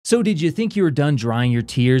So did you think you were done drying your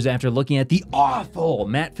tears after looking at the awful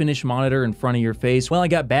matte finish monitor in front of your face? Well, I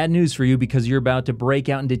got bad news for you because you're about to break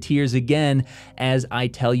out into tears again as I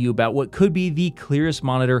tell you about what could be the clearest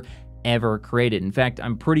monitor ever created. In fact,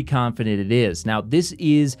 I'm pretty confident it is. Now, this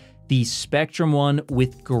is the Spectrum one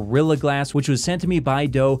with Gorilla Glass, which was sent to me by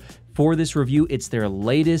Doe for this review. It's their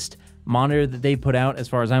latest monitor that they put out as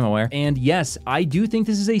far as I'm aware. And yes, I do think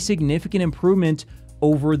this is a significant improvement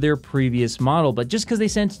over their previous model, but just because they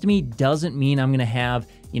sent it to me doesn't mean I'm gonna have,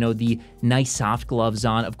 the nice soft gloves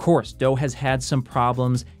on. Of course, Doe has had some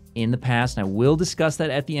problems in the past, and I will discuss that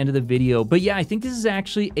at the end of the video. But yeah, I think this is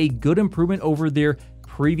actually a good improvement over their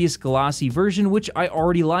previous Glossy version, which I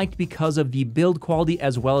already liked because of the build quality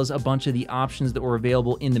as well as a bunch of the options that were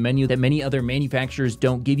available in the menu that many other manufacturers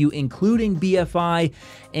don't give you, including BFI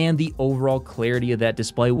and the overall clarity of that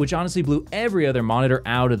display, which honestly blew every other monitor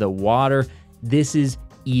out of the water. This is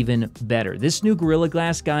even better. This new Gorilla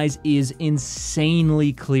Glass, guys, is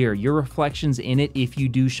insanely clear. Your reflections in it, if you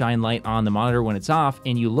do shine light on the monitor when it's off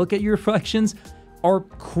and you look at your reflections, are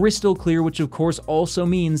crystal clear, which of course also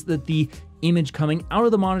means that the image coming out of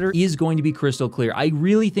the monitor is going to be crystal clear. I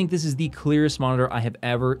really think this is the clearest monitor I have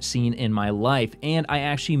ever seen in my life, and I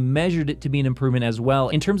actually measured it to be an improvement as well.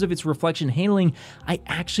 In terms of its reflection handling, I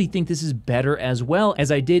actually think this is better as well,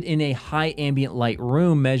 as I did in a high ambient light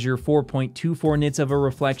room measure 4.24 nits of a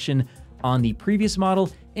reflection on the previous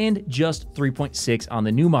model and just 3.6 on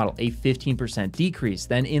the new model, a 15% decrease.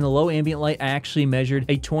 Then in a low ambient light, I actually measured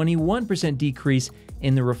a 21% decrease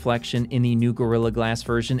in the reflection in the new Gorilla Glass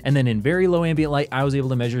version. And then in very low ambient light, I was able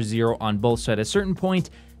to measure 0 on both. So at a certain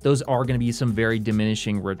point, those are going to be some very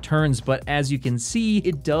diminishing returns. But as you can see,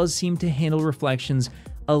 it does seem to handle reflections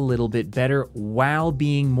a little bit better while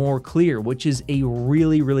being more clear, which is a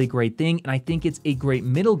really, really great thing. And I think it's a great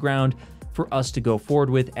middle ground for us to go forward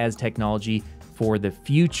with as technology for the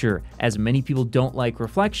future, as many people don't like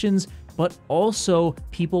reflections, but also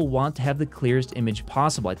people want to have the clearest image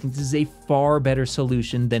possible. I think this is a far better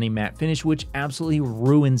solution than a matte finish, which absolutely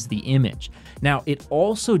ruins the image. Now, it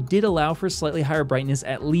also did allow for slightly higher brightness,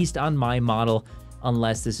 at least on my model,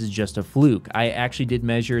 unless this is just a fluke. I actually did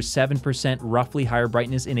measure 7% roughly higher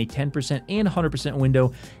brightness in a 10% and 100%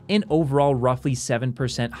 window, and overall roughly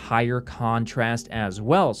 7% higher contrast as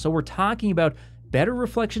well. So we're talking about better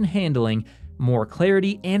reflection handling, more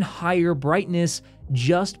clarity, and higher brightness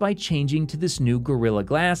just by changing to this new Gorilla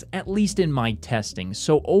Glass, at least in my testing.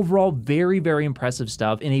 So overall, very, very impressive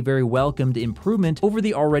stuff and a very welcomed improvement over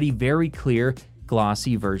the already very clear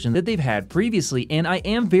Glossy version that they've had previously. And I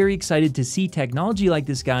am very excited to see technology like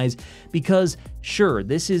this, guys, because sure,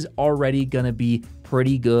 this is already gonna be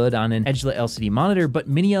pretty good on an edge-lit LCD monitor, but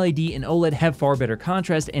mini LED and OLED have far better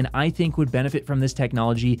contrast, and I think would benefit from this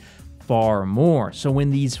technology far more. So when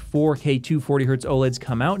these 4K 240Hz OLEDs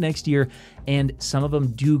come out next year, and some of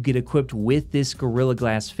them do get equipped with this Gorilla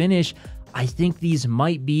Glass finish, I think these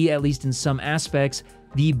might be, at least in some aspects,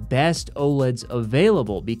 the best OLEDs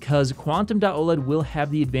available, because Quantum Dot OLED will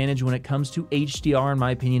have the advantage when it comes to HDR, in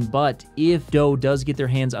my opinion. But if Doe does get their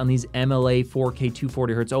hands on these MLA 4K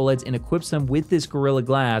 240Hz OLEDs and equips them with this Gorilla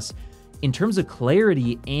Glass, in terms of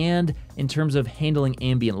clarity and in terms of handling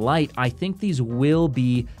ambient light, I think these will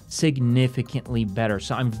be significantly better.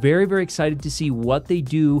 So I'm very, very excited to see what they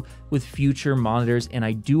do with future monitors, and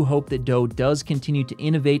I do hope that Doe does continue to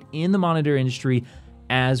innovate in the monitor industry,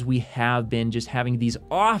 as we have been just having these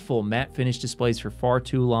awful matte finish displays for far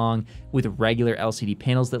too long with regular LCD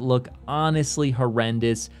panels that look honestly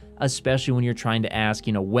horrendous, especially when you're trying to ask,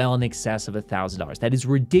 well in excess of $1,000. That is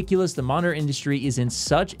ridiculous. The monitor industry is in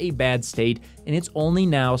such a bad state, and it's only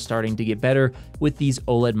now starting to get better with these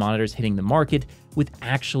OLED monitors hitting the market with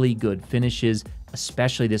actually good finishes,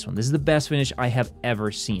 especially this one. This is the best finish I have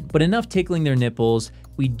ever seen. But enough tickling their nipples.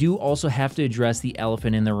 We do also have to address the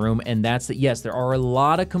elephant in the room, and that's that, yes, there are a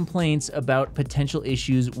lot of complaints about potential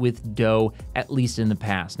issues with Doe, at least in the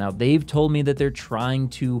past. Now, they've told me that they're trying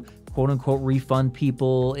to quote-unquote refund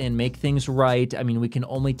people and make things right. I mean, we can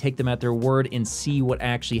only take them at their word and see what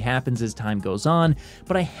actually happens as time goes on,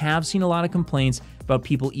 but I have seen a lot of complaints about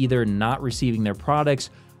people either not receiving their products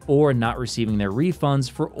or not receiving their refunds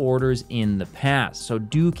for orders in the past. So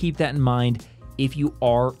do keep that in mind if you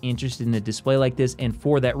are interested in a display like this, and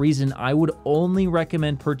for that reason, I would only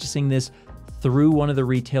recommend purchasing this through one of the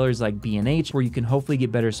retailers like B&H, where you can hopefully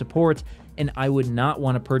get better support, and I would not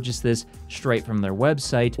want to purchase this straight from their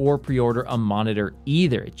website or pre-order a monitor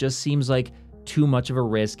either. It just seems like too much of a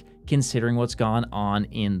risk considering what's gone on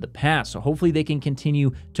in the past. So hopefully they can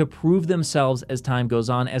continue to prove themselves as time goes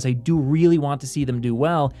on, as I do really want to see them do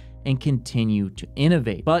well and continue to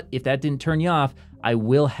innovate. But if that didn't turn you off, I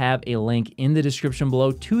will have a link in the description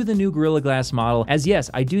below to the new Gorilla Glass model, as yes,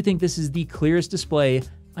 I do think this is the clearest display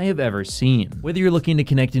I have ever seen. Whether you're looking to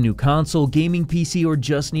connect a new console, gaming PC, or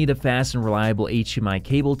just need a fast and reliable HDMI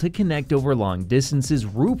cable to connect over long distances,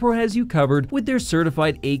 Rupro has you covered with their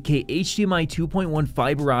certified 8K HDMI 2.1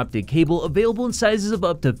 fiber optic cable, available in sizes of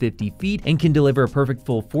up to 50 feet and can deliver a perfect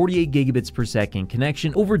full 48 gigabits per second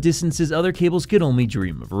connection over distances other cables could only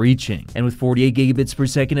dream of reaching. And with 48 gigabits per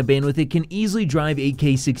second of bandwidth, it can easily drive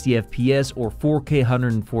 8K 60 FPS or 4K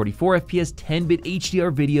 144 FPS 10-bit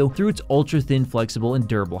HDR video through its ultra-thin, flexible, and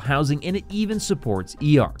durable housing, and it even supports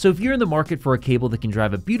ER. So if you're in the market for a cable that can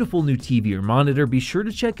drive a beautiful new TV or monitor, be sure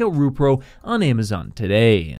to check out Rupro on Amazon today.